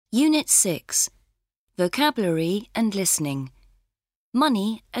Unit 6. Vocabulary and Listening.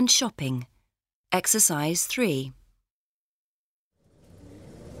 Money and Shopping. Exercise 3.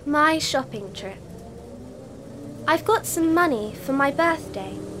 My shopping trip. I've got some money for my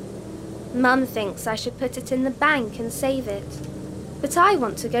birthday. Mum thinks I should put it in the bank and save it, but I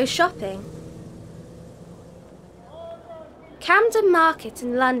want to go shopping. Camden Market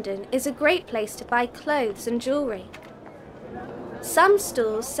in London is a great place to buy clothes and jewellery. Some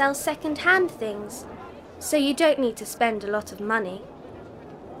stores sell second-hand things, so you don't need to spend a lot of money.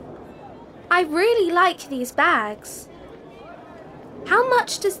 I really like these bags. How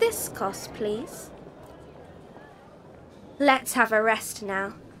much does this cost, please? Let's have a rest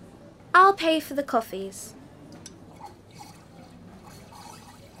now. I'll pay for the coffees.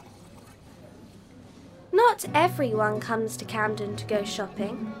 Not everyone comes to Camden to go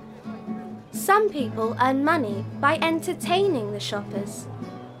shopping. Some people earn money by entertaining the shoppers.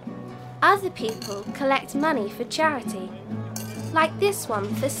 Other people collect money for charity, like this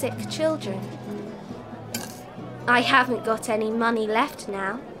one for sick children. I haven't got any money left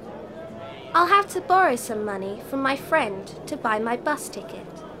now. I'll have to borrow some money from my friend to buy my bus ticket.